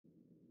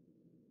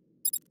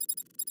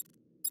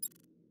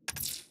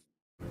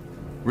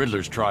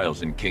Riddler's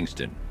trial's in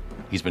Kingston.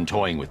 He's been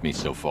toying with me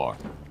so far,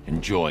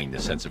 enjoying the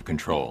sense of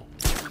control.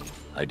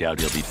 I doubt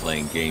he'll be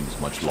playing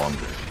games much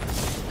longer.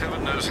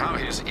 Heaven knows how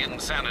his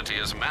insanity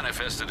has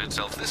manifested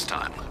itself this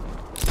time.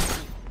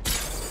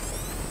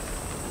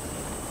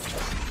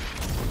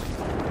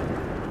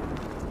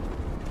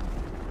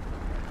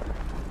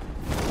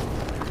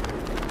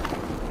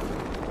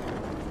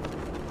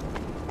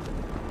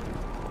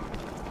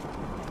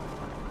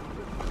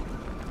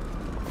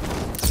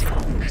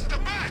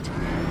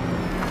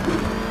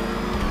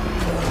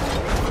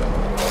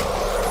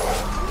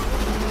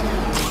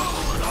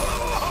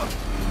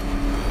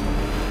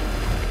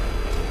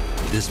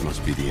 This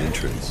must be the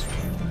entrance,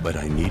 but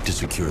I need to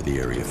secure the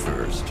area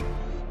first.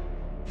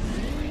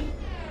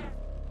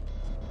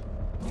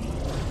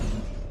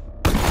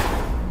 I'm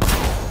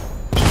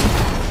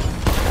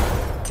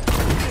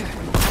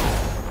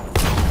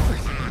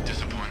not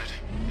disappointed.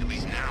 At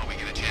least now we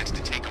get a chance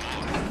to take them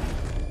all.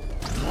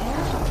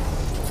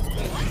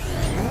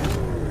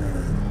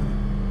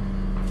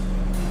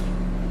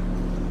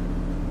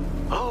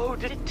 Oh,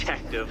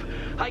 Detective,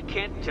 I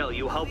can't tell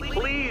you how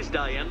pleased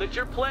I am that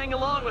you're playing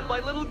along with my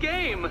little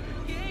game.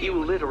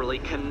 You literally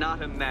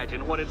cannot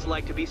imagine what it's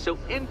like to be so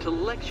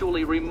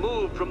intellectually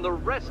removed from the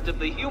rest of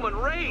the human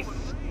race.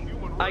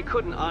 I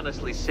couldn't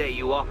honestly say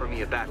you offer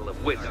me a battle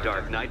of wits,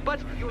 Dark Knight, but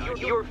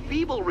your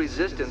feeble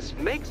resistance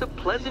makes a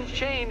pleasant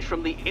change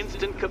from the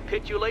instant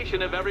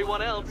capitulation of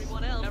everyone else.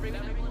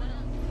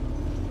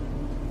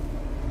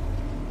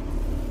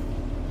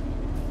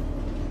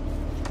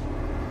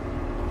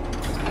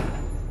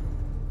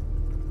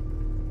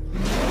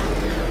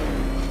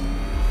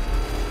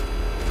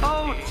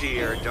 Oh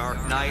dear,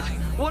 Dark Knight.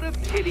 What a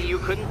pity you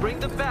couldn't bring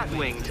the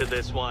Batwing to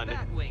this one.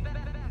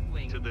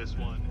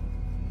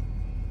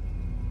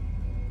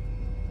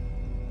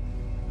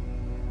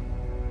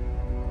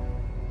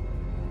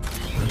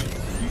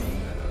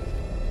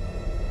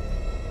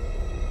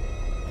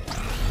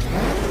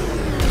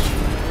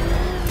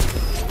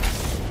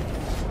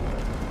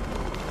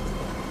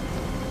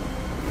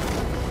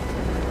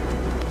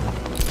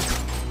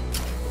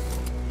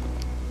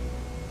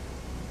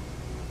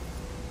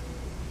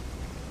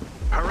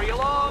 Hurry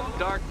along,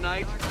 Dark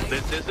Knight.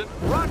 This isn't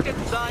rocket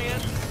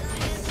science.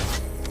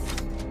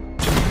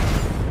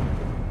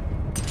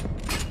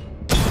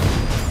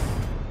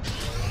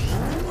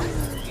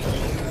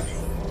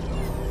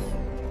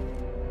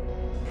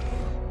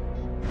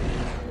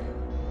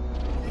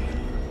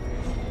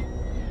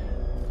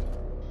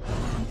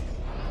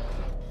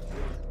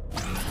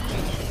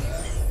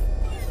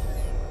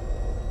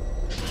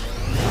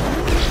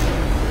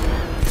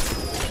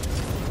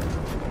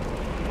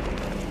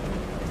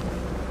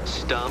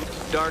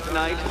 Stumped, Dark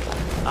Knight?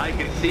 I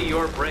can see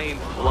your brain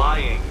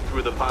flying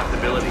through the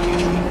possibilities.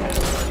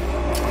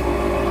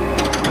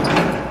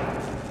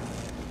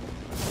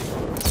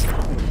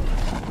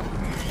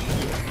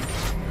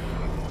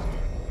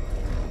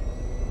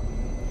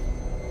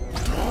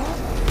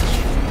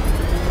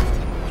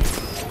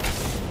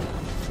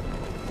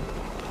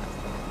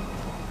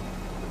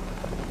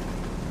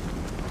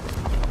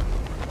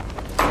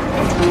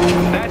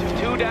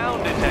 That's two down,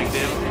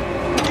 Detective.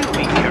 Do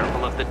be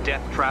careful of the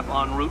death trap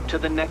en route to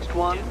the next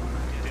one.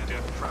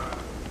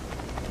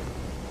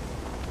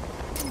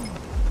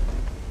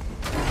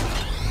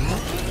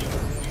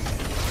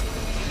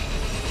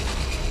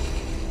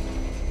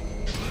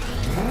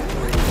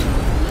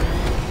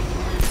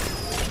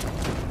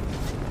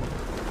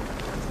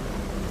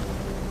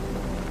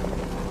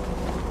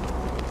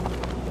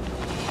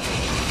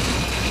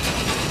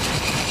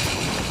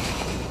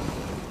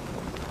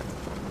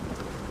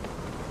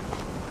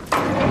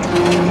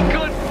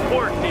 Good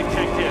work,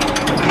 Detective.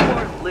 You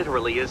are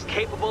literally as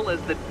capable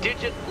as the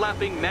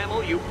digit-flapping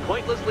mammal you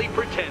pointlessly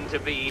pretend to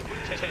be.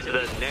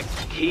 The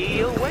next key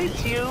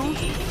awaits you.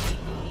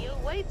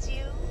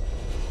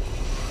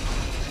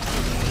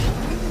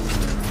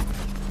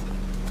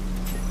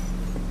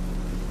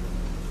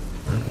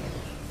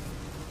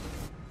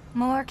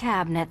 More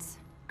cabinets.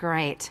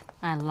 Great.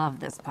 I love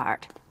this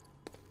part.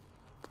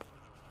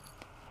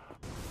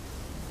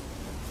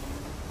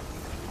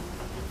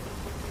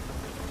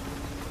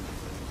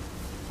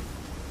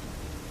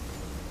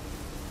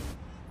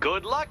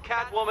 Good luck,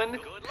 Catwoman.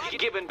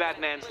 Given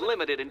Batman's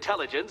limited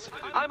intelligence,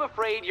 I'm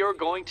afraid you're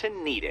going to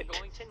need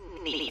it.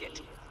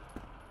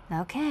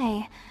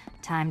 Okay.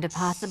 Time to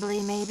possibly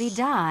maybe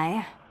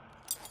die.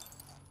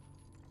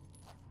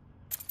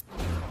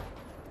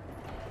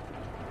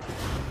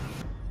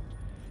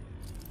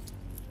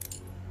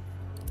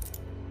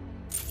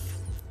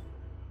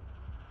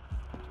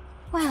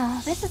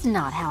 Well, this is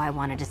not how I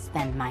wanted to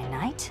spend my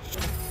night.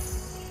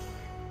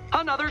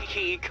 Another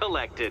key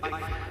collected.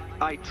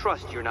 I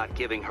trust you're not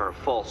giving her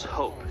false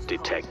hope,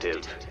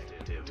 Detective.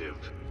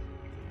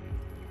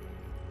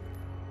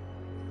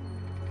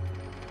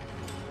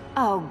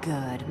 Oh,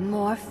 good.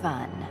 More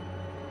fun.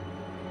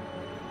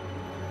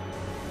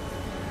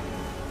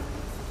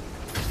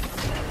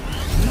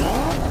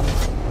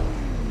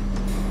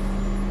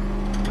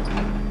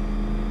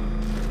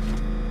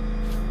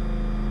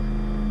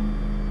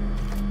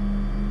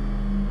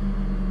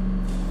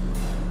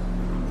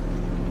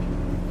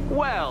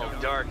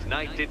 Dark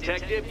Knight,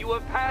 Detective, you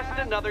have passed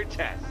another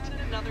test.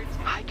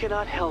 I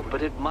cannot help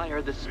but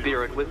admire the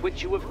spirit with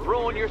which you have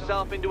thrown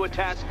yourself into a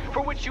task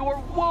for which you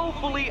are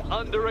woefully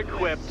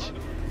under-equipped.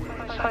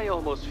 I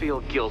almost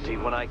feel guilty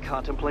when I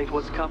contemplate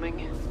what's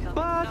coming,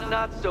 but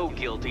not so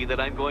guilty that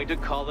I'm going to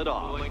call it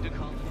off.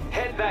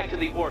 Head back to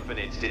the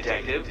orphanage,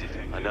 Detective.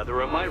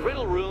 Another of my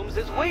riddle rooms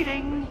is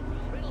waiting.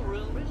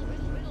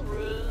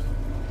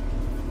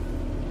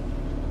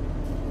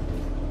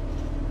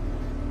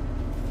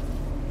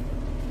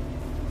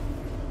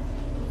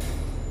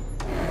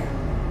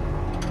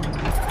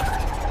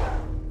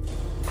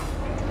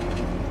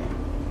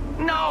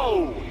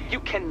 No! You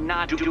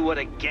cannot do it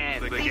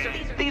again.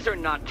 These are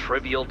not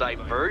trivial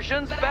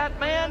diversions,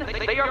 Batman.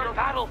 They are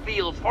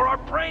battlefields for our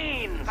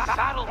brains.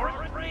 Battle for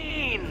our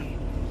brains.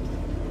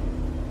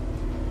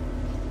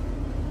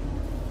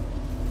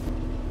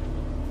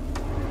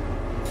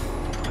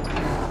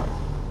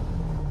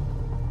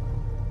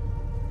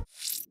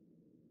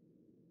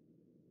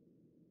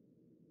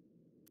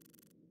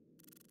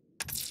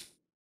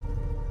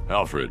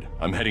 Alfred,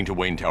 I'm heading to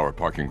Wayne Tower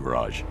parking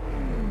garage.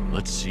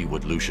 Let's see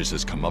what Lucius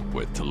has come up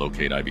with to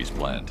locate Ivy's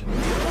plant.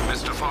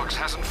 Mr. Fox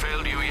hasn't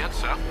failed you yet,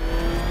 sir.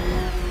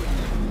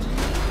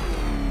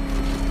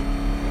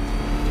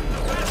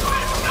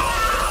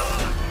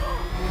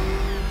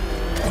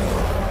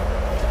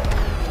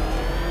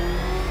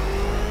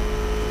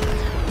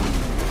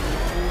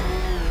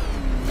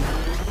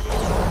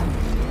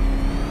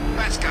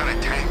 That's got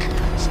a tank.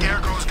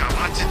 Scarecrow's got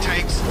lots of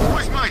tanks.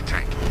 Where's my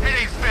tank?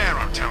 It ain't fair,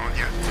 I'm telling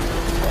you.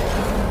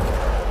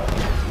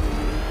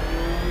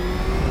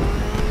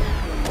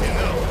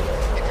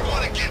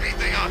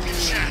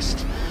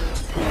 Chest.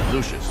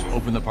 Lucius,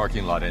 open the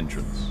parking lot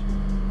entrance.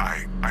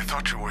 I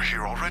thought you were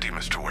here already,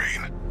 Mr.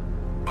 Wayne.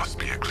 Must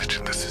be a glitch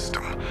in the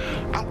system.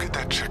 I'll get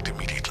that checked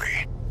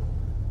immediately.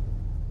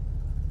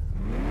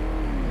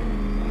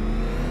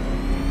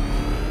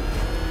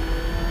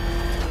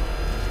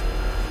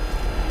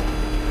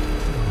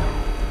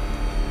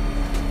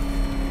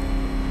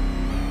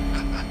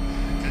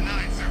 The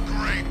nights are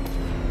great.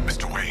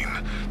 Mr.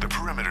 Wayne, the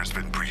perimeter's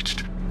been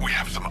breached. We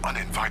have some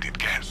uninvited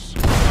guests.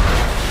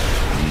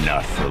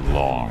 Not for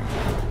long.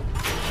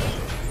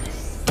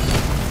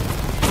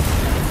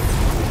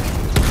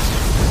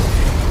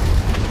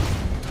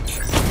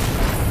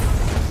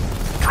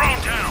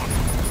 Drone down.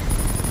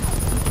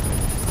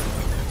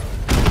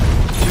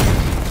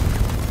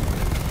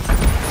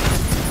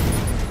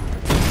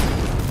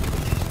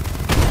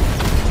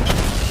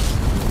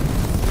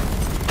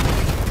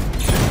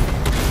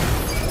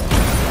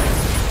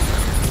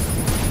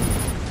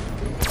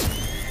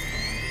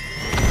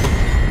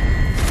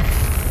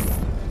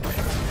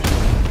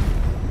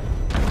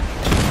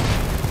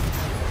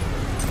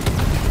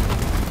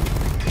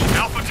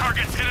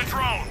 Targets hit a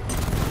drone!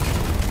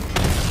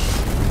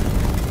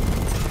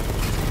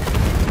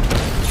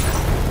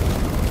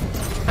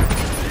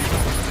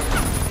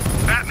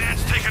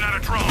 Batman's taken out a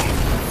drone!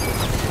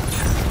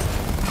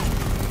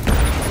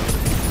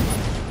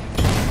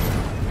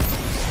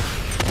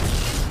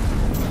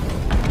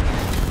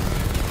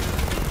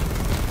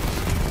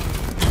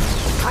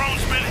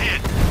 Drone's been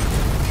hit!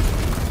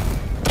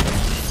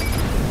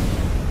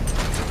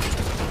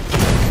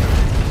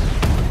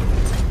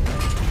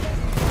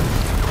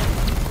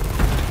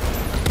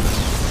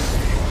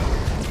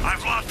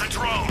 The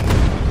drone!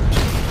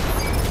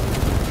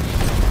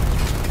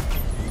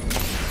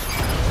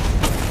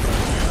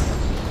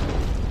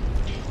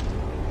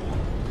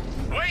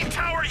 Wayne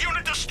Tower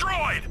unit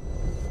destroyed!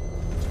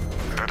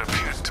 That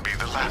appears to be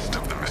the last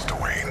of them, Mr.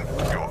 Wayne.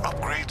 Your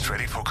upgrade's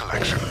ready for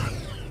collection.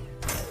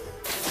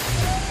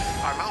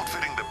 I'm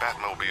outfitting the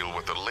Batmobile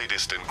with the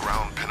latest in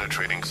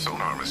ground-penetrating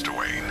sonar, Mr.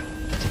 Wayne.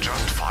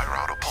 Just fire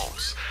out a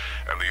pulse,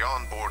 and the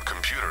onboard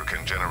computer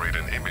can generate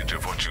an image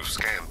of what you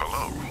scan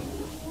below.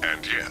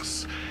 And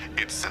yes,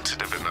 it's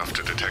sensitive enough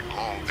to detect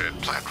long-dead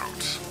plant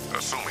roots,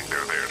 assuming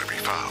they're there to be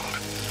found.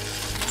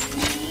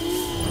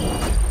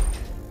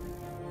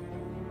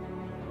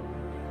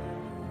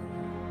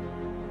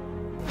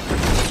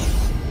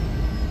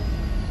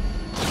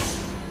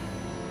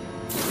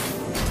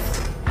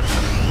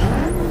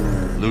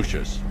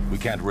 Lucius, we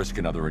can't risk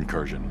another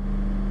incursion.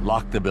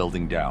 Lock the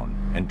building down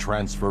and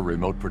transfer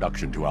remote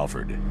production to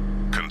Alfred.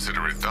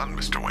 Consider it done,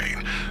 Mr.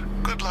 Wayne.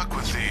 Good luck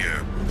with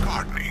the,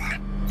 gardening.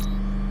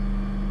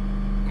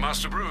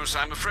 Master Bruce,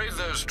 I'm afraid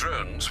those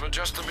drones were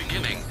just the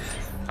beginning.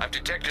 I've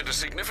detected a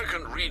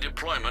significant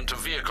redeployment of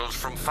vehicles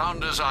from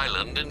Founders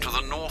Island into the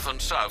north and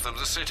south of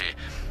the city.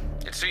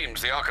 It seems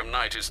the Arkham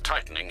Knight is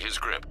tightening his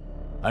grip.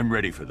 I'm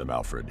ready for them,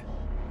 Alfred.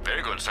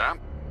 Very good, sir.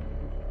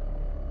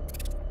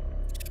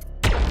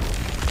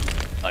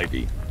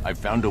 Ivy, I've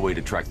found a way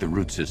to track the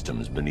root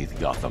systems beneath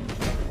Gotham.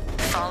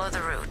 Follow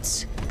the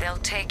routes. They'll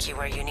take you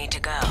where you need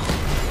to go.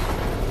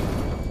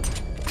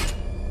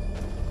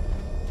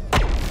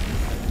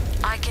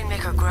 I can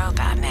make her grow,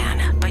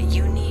 Batman, but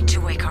you need to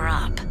wake her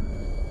up.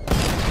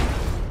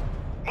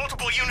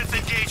 Multiple units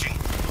engaging.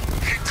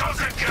 He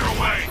doesn't get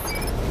away.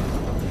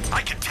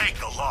 I can take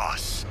the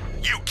loss.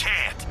 You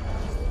can't.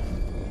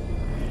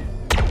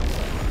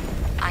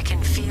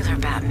 can feel her,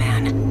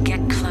 Batman.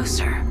 Get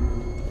closer.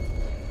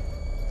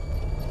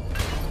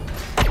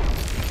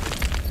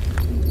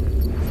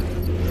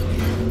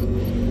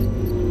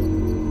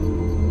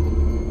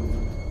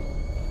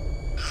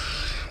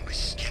 My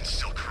skin's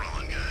still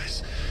crawling,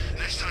 guys.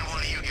 Next time one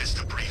of you gets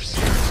the briefs.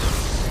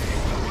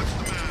 What's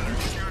the matter?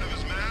 Scared of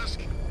his mask?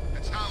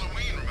 It's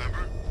Halloween,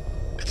 remember?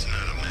 It's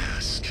not a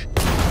mask.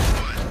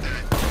 What?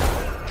 That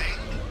thing?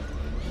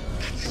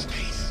 That's his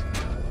face.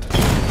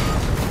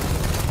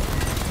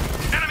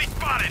 Enemy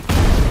spotted!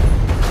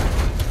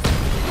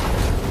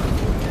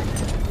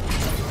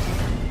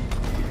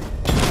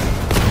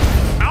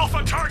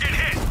 Alpha target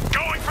hit!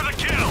 Going for the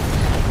kill!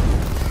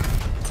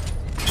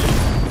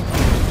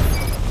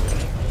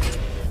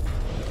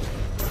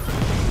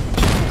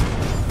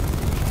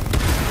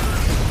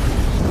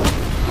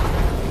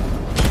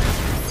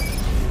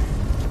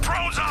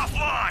 Drone's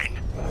offline!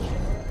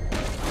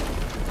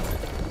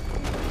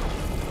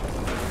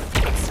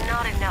 It's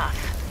not enough.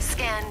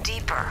 Scan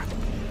deeper.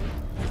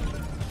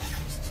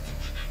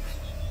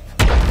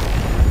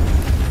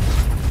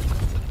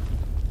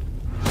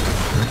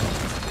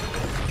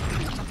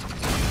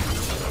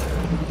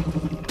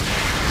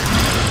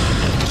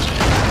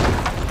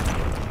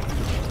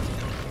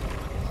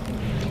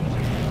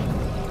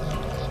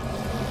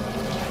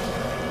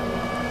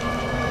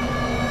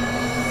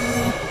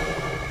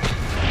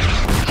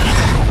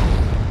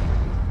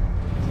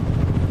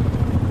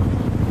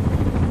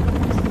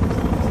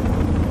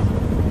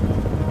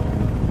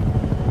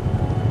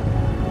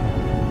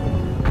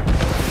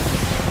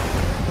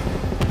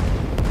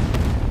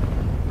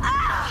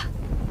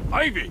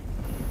 Ivy!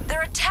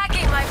 They're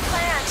attacking my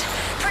plant!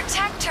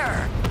 Protect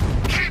her!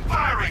 Keep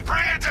firing!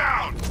 Bring it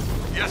down!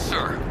 Yes,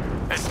 sir.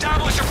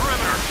 Establish a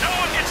perimeter. No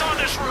one gets on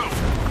this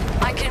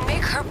roof. I can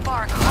make her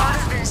bark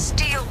harder than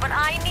steel, but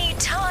I need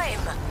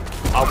time!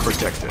 I'll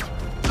protect it.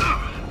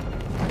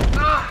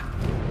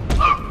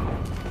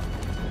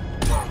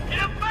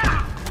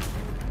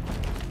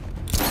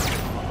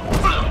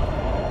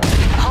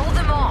 Hold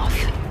them off!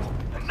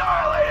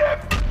 Annihilate him!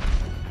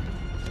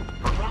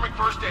 Performing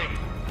first aid.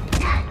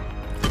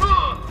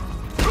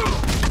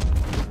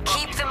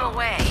 Keep them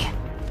away.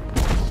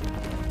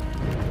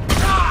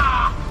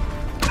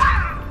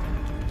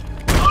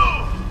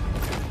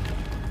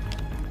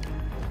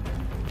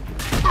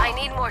 I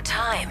need more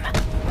time.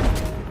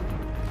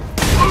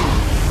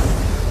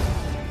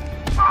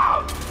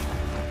 I'm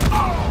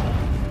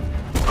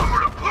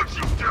gonna put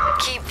you down!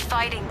 Keep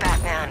fighting,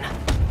 Batman.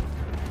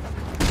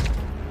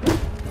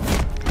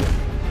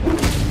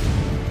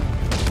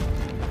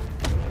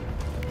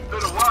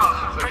 Been a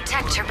while since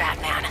Protect her,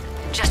 Batman.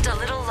 Just a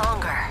little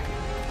longer.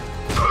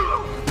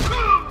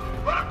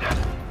 I'm dead.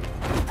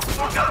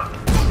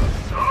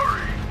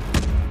 Sorry.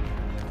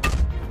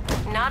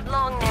 Not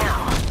long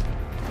now.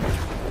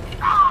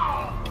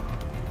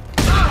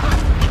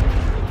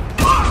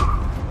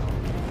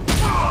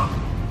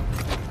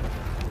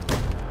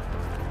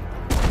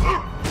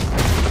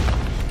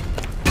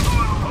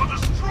 I'll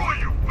destroy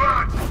you,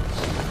 Bat!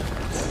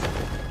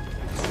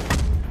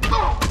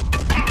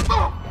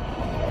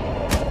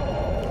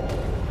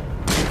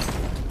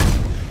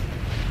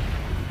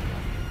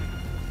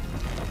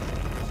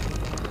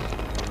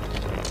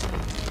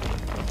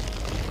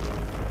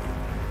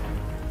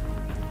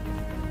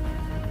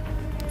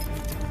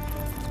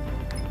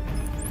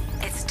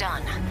 It's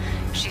done.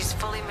 She's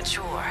fully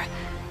mature.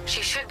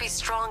 She should be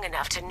strong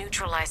enough to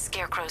neutralize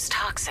Scarecrow's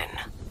toxin.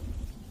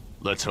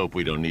 Let's hope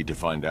we don't need to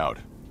find out.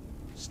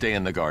 Stay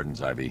in the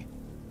gardens, Ivy.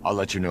 I'll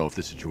let you know if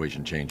the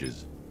situation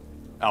changes.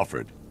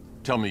 Alfred,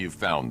 tell me you've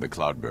found the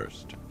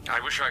cloudburst. I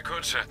wish I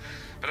could, sir,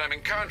 but I'm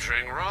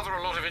encountering rather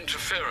a lot of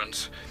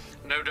interference.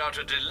 No doubt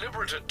a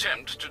deliberate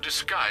attempt to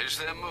disguise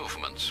their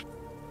movements.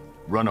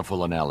 Run a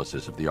full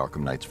analysis of the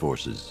Arkham Knight's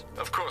forces.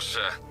 Of course,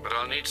 sir, but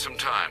I'll need some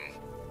time.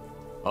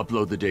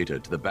 Upload the data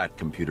to the Bat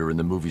computer in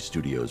the movie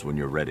studios when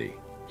you're ready.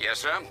 Yes,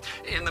 sir.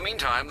 In the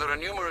meantime, there are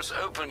numerous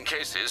open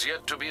cases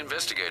yet to be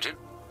investigated.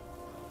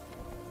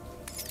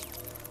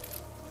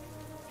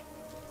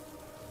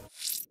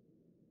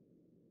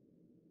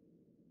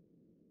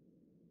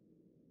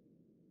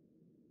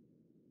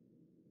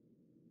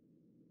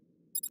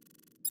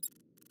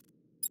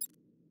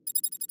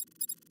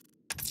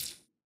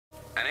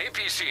 An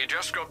APC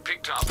just got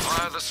picked up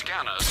via the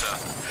scanner,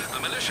 sir. The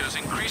militia's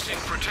increasing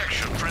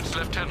protection for its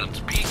lieutenants.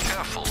 Be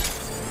careful.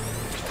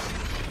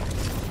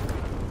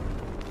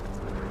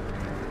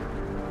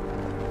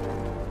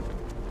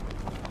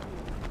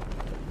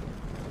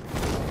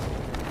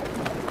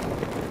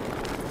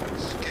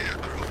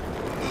 Scarecrow.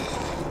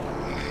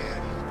 Oh,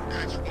 man.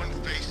 That's one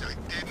face I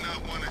did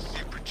not want to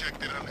see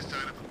projected on the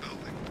side of a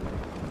building.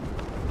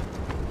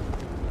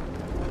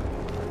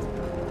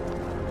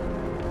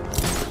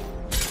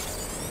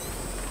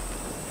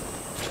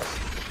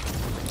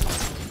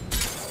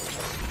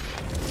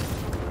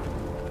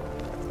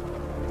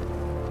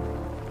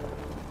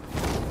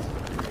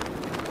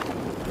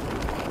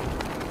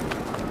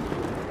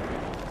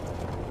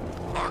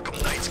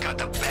 Arkham Knight's got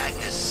the bat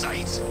in his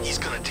sights. He's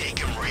gonna take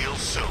him real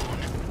soon.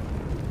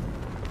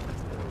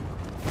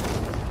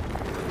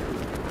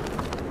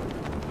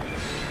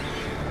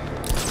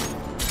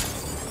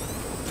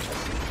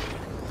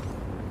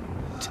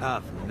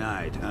 tough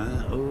night,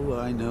 huh? Oh,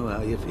 I know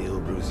how you feel,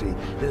 Brucey.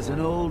 There's an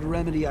old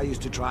remedy I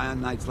used to try on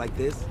nights like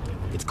this.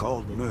 It's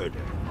called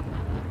murder.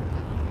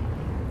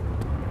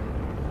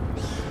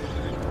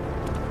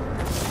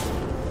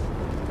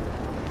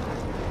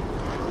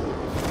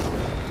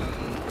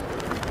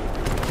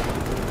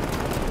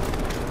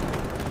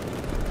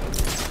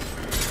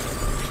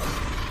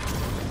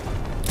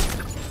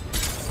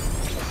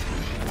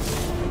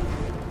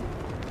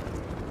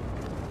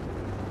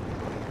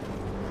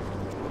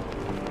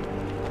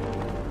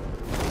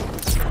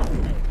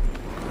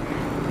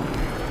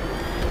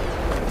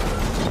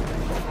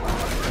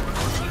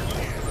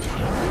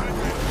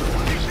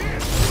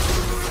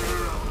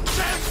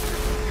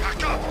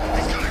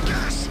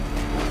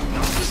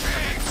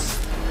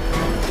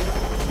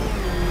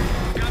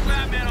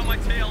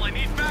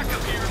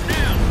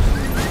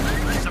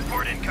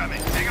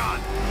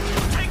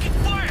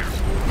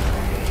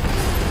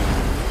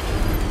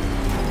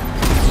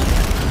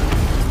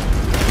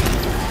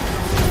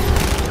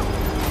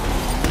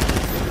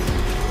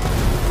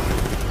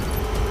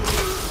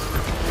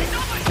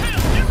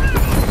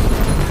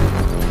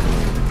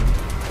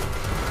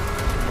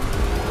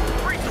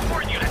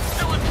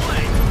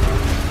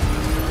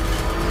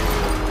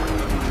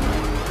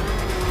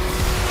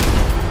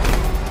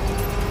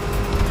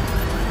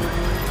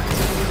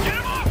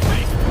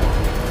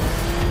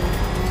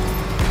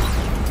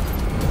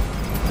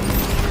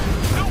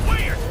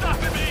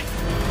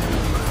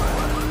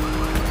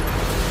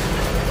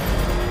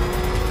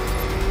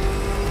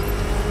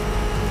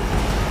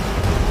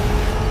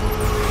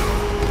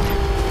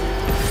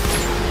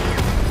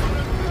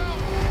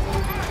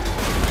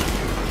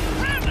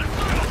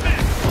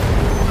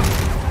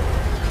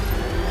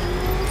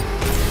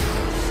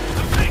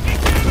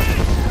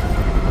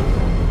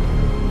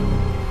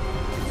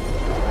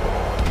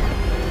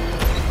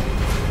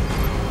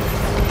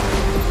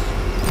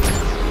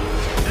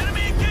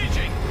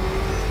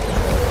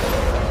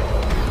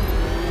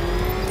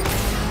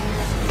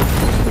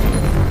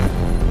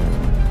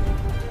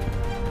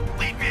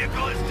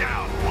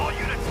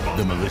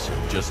 The militia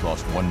just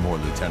lost one more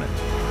lieutenant.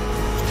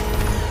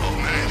 Oh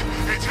man,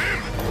 it's him!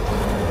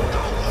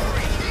 Don't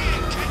worry, he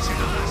ain't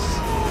catching us!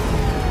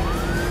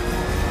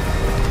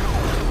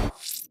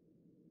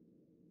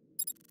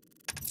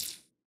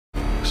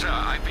 Sir,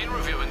 I've been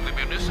reviewing the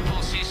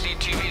municipal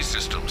CCTV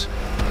systems,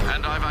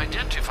 and I've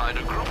identified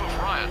a group of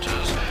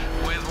rioters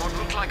with what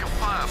looked like a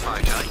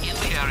firefighter in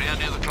the area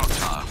near the clock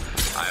tower.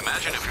 I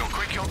imagine if you're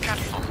quick, you'll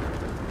catch them.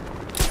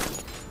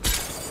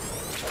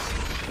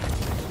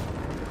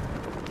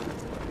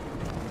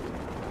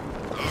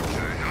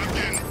 Okay, I'm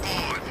getting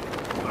bored.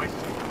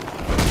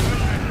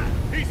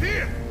 He's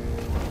here!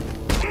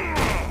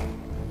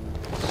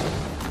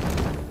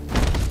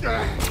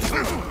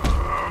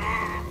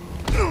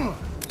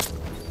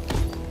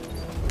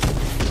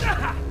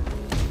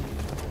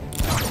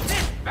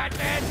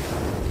 Batman!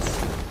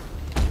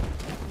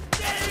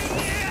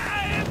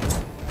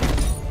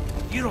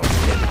 You don't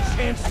stand a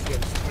chance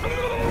against me.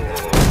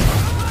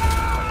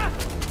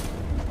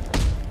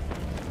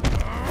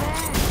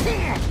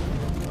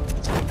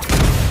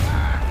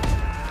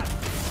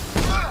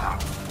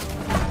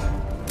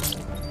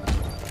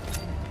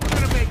 We're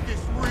gonna make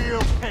this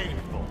real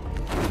painful.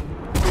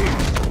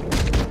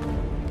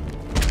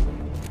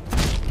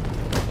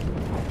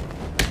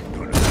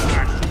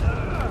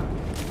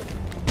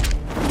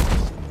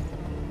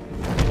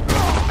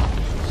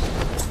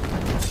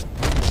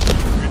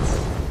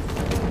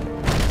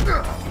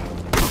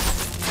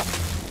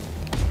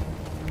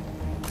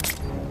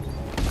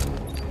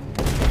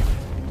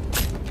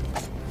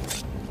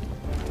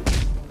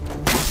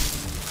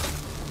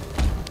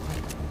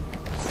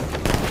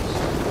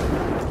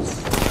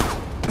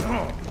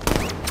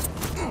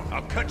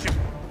 I'll cut you.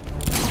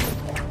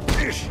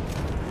 Ish.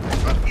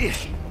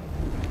 Ish.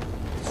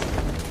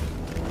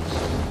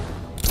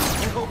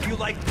 I hope you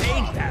like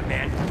pain,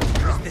 Batman,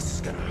 because this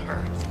is gonna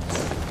hurt.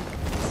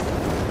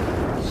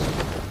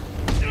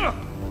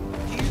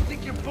 Do you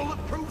think you're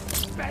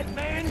bulletproof,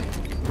 Batman?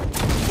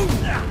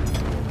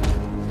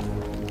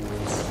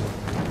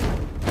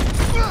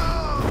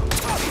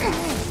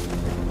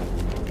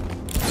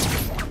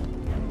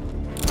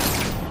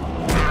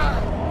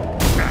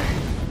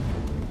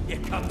 Here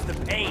comes the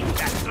pain,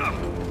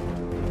 Batman.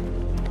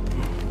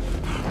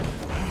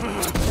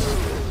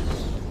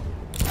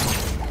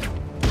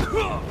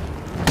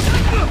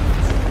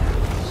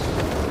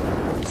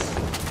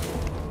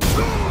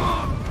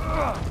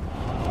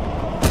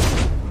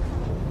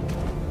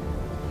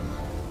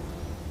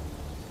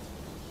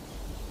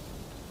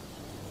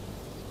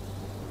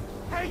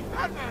 Hey,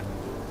 Batman!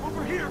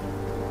 Over here!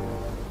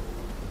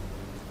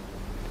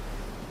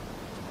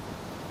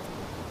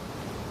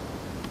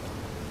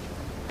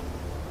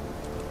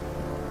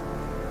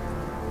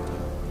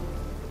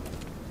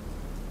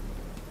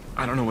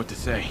 I don't know what to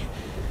say.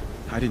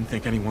 I didn't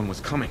think anyone was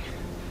coming.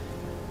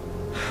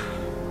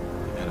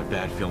 I've had a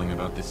bad feeling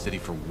about this city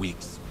for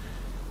weeks.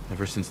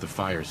 Ever since the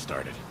fires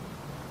started.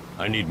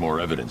 I need more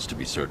evidence to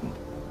be certain.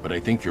 but I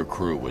think your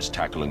crew was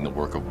tackling the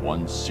work of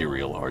one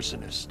serial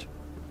arsonist.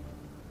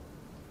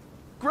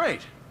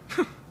 Great!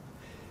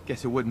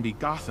 Guess it wouldn't be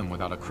Gotham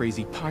without a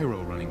crazy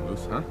pyro running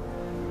loose, huh?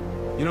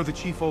 You know, the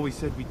chief always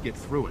said we'd get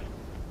through it.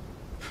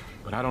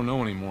 But I don't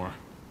know anymore.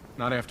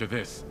 Not after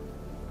this.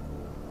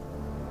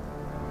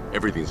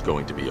 Everything's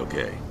going to be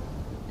okay.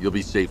 You'll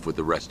be safe with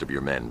the rest of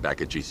your men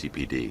back at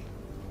GCPD.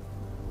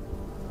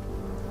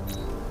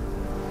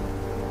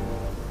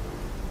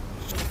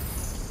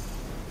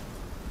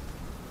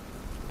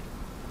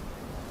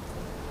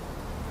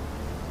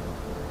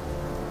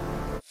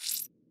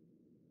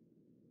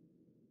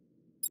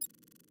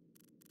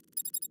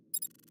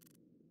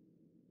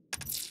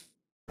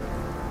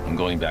 I'm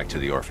going back to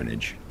the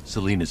orphanage.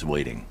 Celine is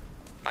waiting.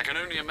 I can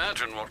only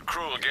imagine what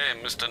cruel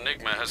game Mr.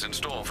 Nigma has in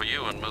store for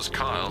you and Ms.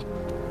 Kyle.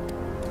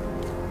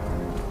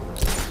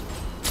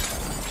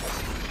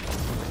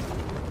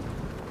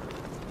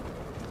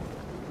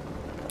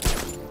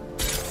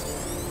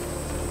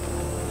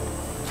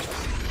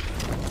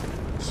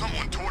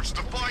 Someone torched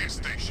the fire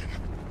station.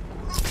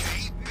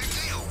 Okay, big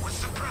deal. What's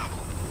the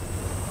problem?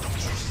 Don't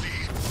you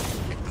see?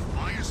 If the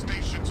fire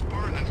station's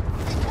burning,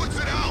 who puts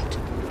it out?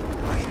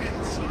 I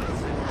hadn't thought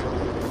of it.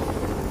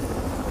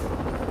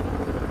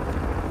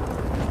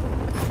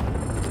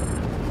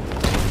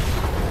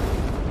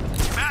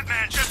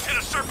 Batman just hit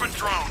a serpent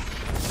drone.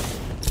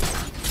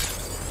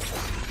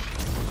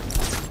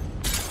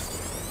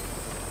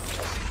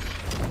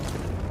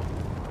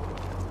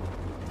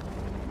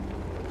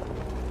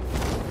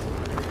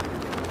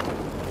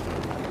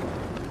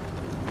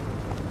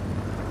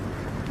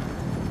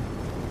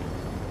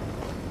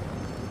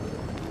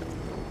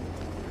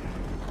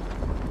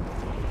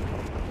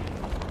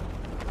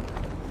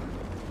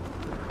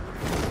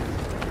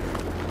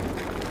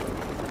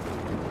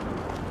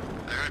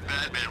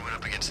 Batman went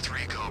up against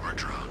 3 Cobra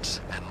drones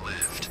and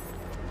lived.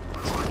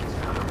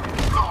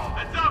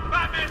 Heads up!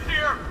 Batman's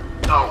here!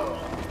 No!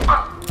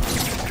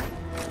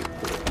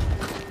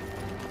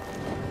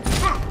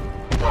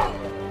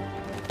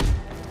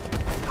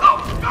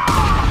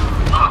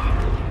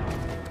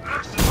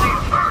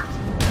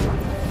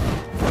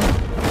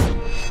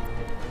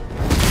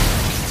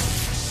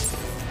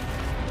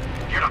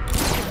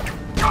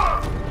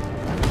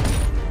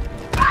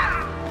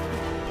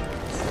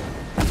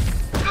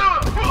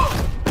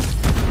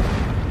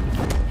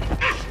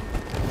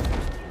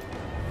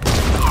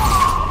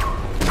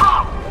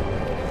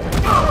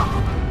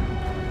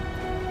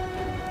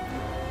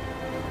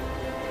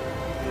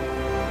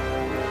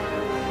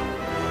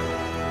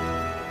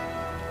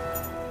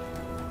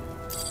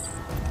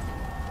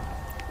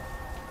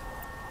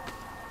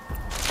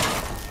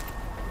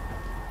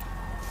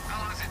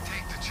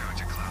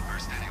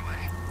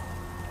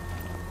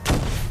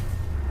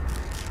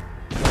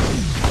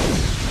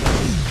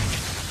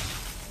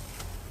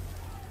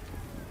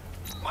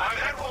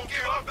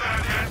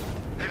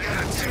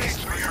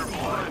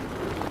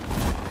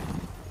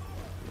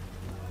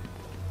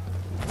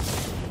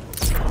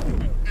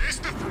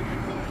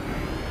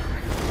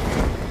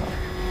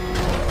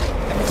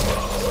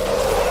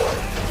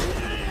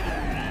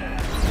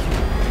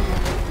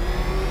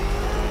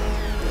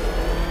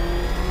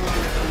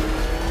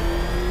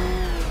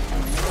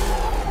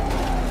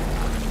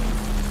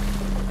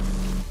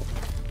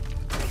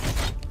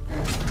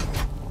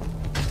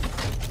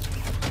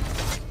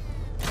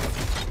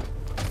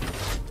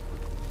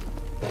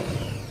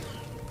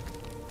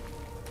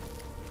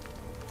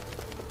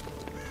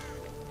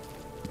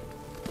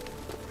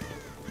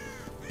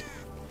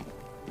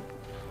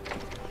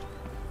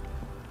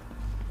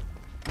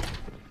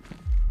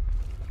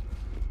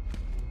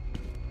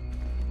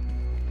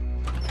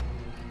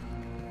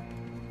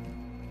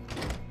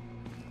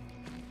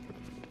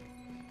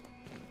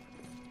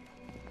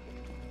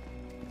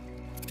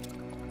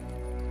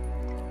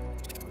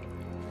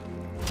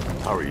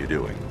 How are you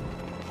doing?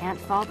 Can't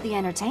fault the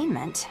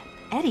entertainment.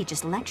 Eddie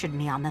just lectured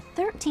me on the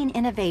 13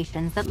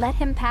 innovations that let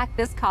him pack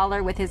this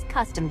collar with his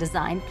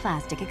custom-designed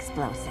plastic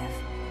explosive.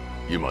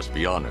 You must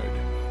be honored.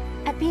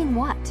 At being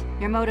what?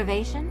 Your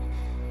motivation?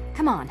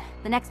 Come on,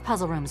 the next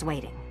puzzle room's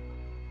waiting.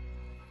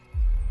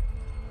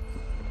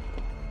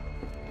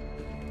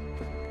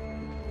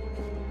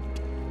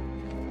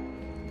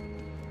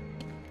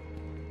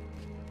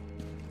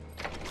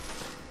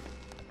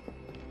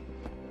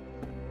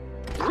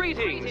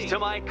 Greetings to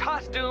my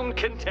costumed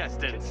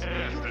contestants.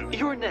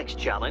 Your next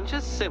challenge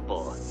is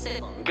simple.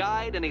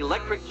 Guide an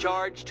electric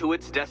charge to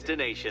its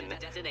destination.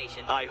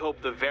 I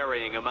hope the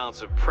varying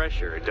amounts of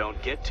pressure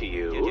don't get to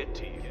you.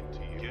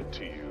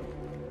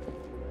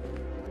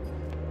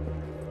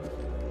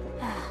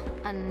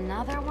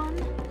 Another one?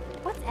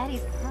 What's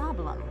Eddie's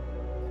problem?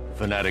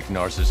 Fanatic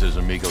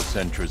narcissism,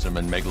 egocentrism,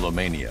 and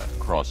megalomania,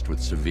 crossed with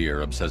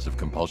severe obsessive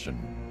compulsion.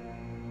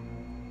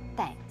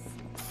 Thanks.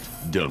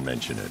 Don't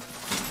mention it.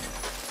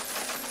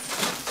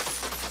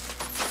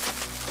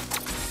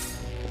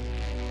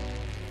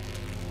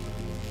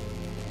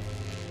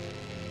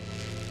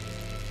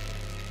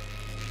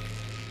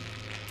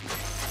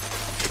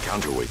 The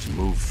counterweights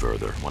move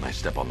further when I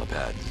step on the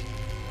pads.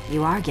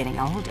 You are getting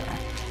older.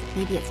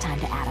 Maybe it's time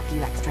to add a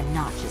few extra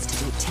notches to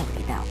the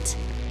utility belt.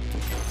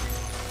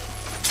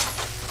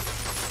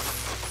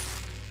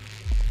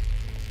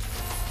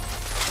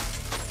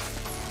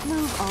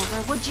 Move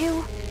over, would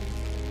you?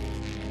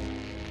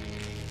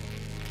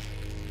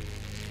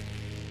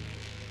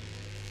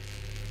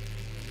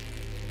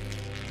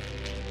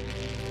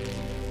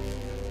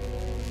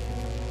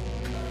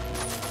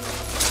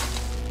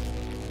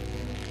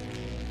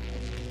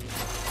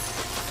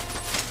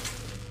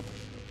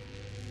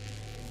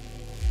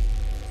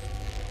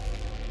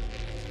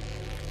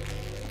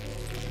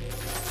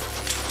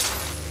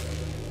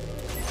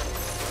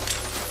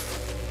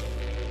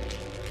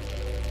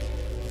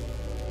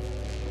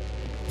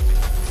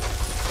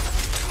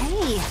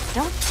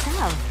 Don't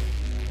shove.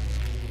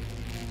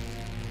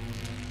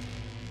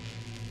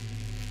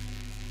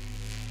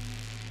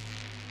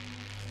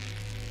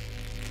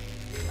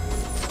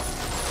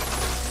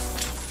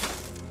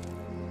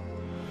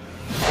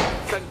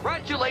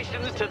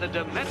 Congratulations to the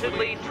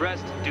dementedly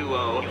dressed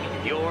duo.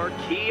 Your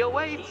key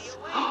awaits.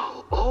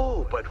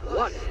 Oh, but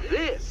what's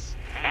this?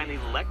 An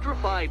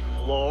electrified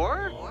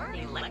floor?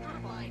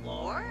 Electrified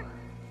floor?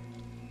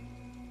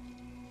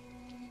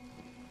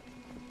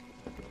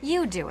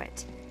 You do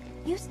it.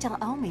 You still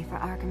owe me for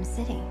Arkham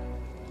City.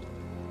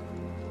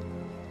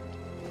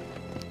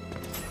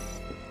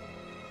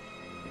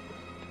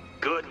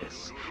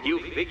 Goodness, you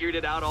figured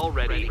it out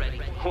already.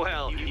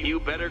 Well, you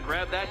better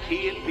grab that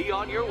key and be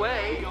on your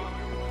way.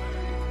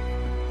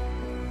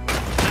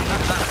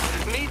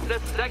 Meet the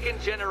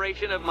second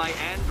generation of my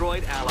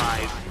android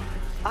allies.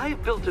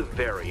 I've built a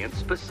variant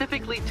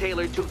specifically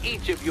tailored to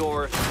each of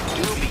your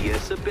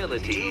dubious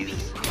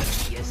abilities.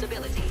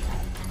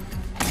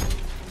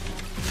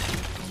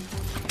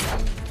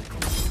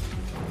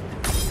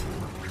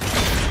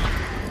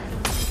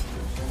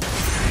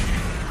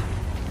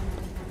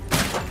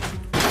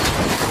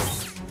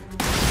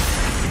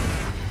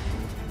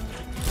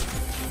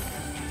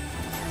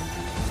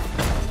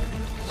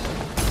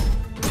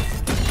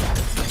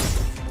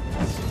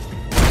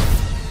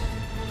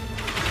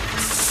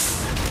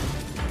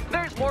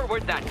 Where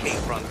that came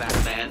from,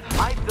 Batman.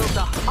 I built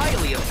a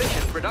highly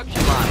efficient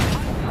production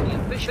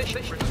line.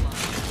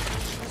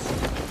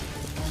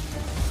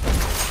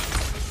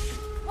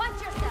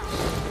 Watch yourself!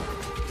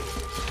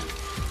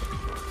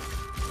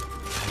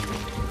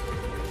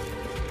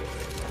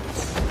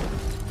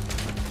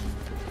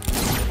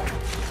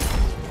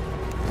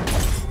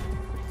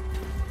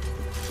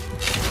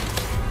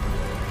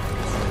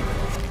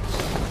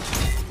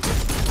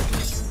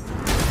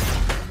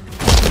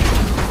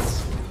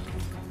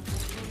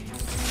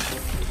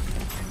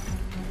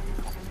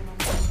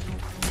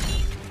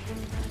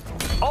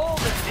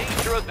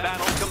 Of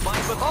battle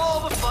combined with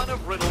all the fun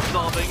of riddle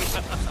solving.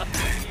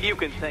 You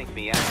can thank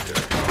me after.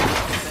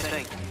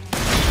 Thank you.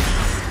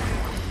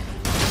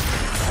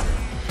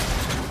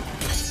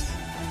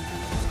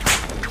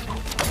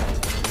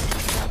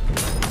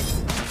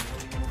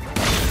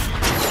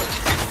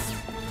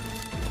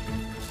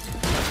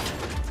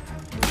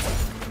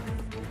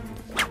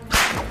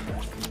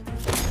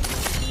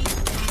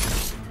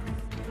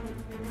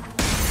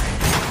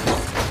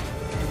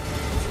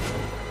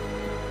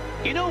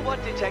 You know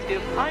what,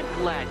 Detective? I'm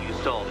glad you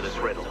solved this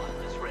riddle.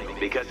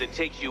 Because it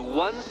takes you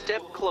one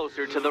step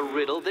closer to the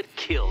riddle that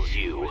kills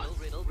you.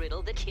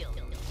 Riddle that kills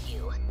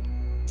you.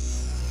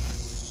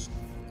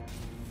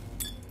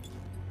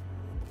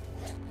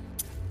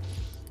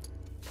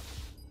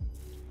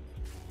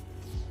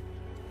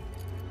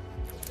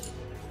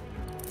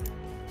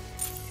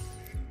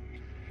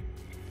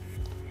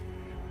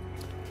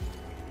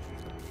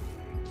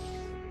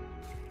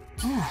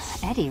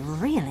 Eddie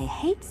really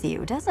hates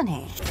you, doesn't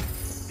he?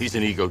 He's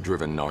an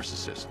ego-driven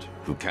narcissist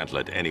who can't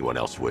let anyone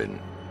else win.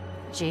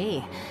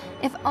 Gee,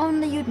 if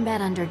only you'd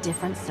met under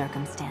different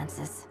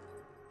circumstances.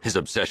 His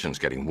obsession's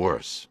getting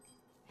worse.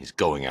 He's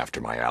going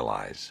after my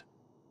allies.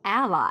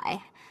 Ally?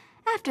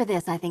 After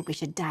this, I think we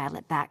should dial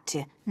it back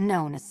to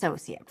known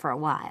associate for a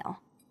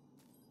while.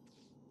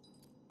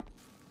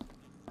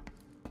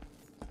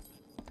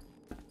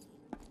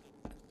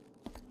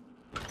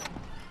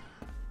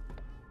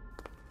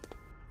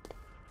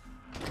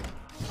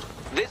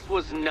 This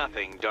was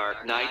nothing,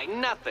 Dark Knight,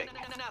 nothing.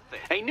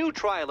 A new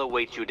trial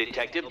awaits you,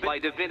 Detective, by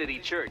Divinity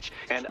Church,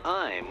 and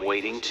I'm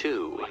waiting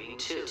too.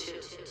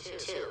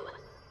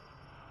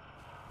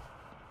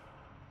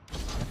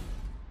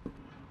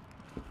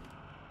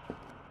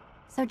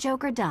 So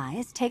Joker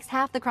dies, takes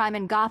half the crime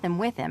in Gotham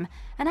with him,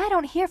 and I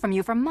don't hear from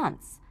you for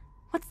months.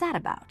 What's that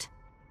about?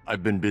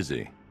 I've been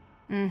busy.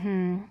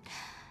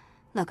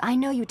 Look, I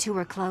know you two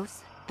are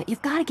close, but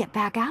you've got to get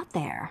back out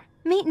there.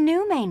 Meet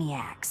new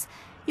maniacs.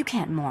 You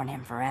can't mourn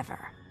him forever.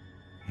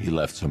 He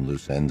left some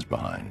loose ends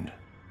behind.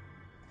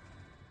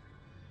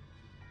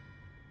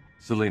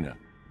 Selina,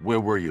 where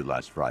were you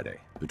last Friday,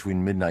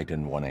 between midnight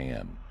and 1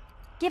 a.m.?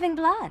 Giving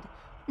blood.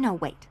 No,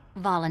 wait.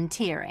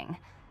 Volunteering.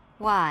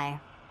 Why?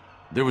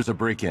 There was a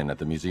break-in at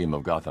the Museum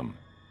of Gotham.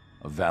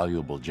 A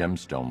valuable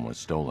gemstone was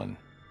stolen.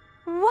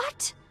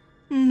 What?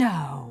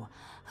 No.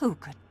 Who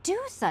could do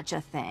such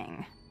a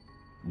thing?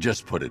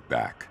 Just put it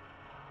back.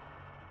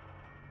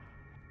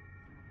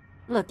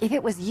 Look, if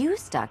it was you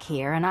stuck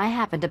here and I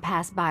happened to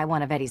pass by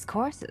one of Eddie's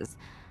courses,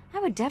 I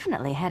would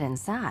definitely head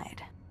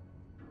inside.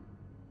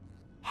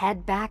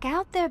 Head back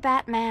out there,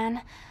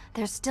 Batman.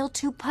 There's still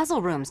 2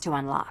 puzzle rooms to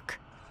unlock.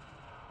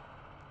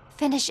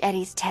 Finish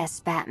Eddie's tests,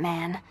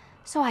 Batman,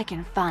 so I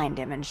can find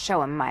him and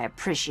show him my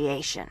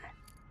appreciation.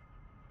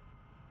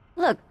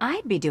 Look,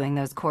 I'd be doing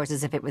those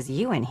courses if it was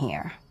you in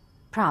here.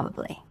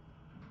 Probably.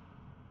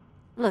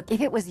 Look,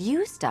 if it was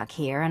you stuck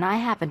here and I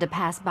happened to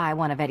pass by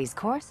one of Eddie's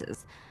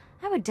courses,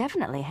 I would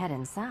definitely head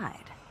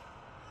inside.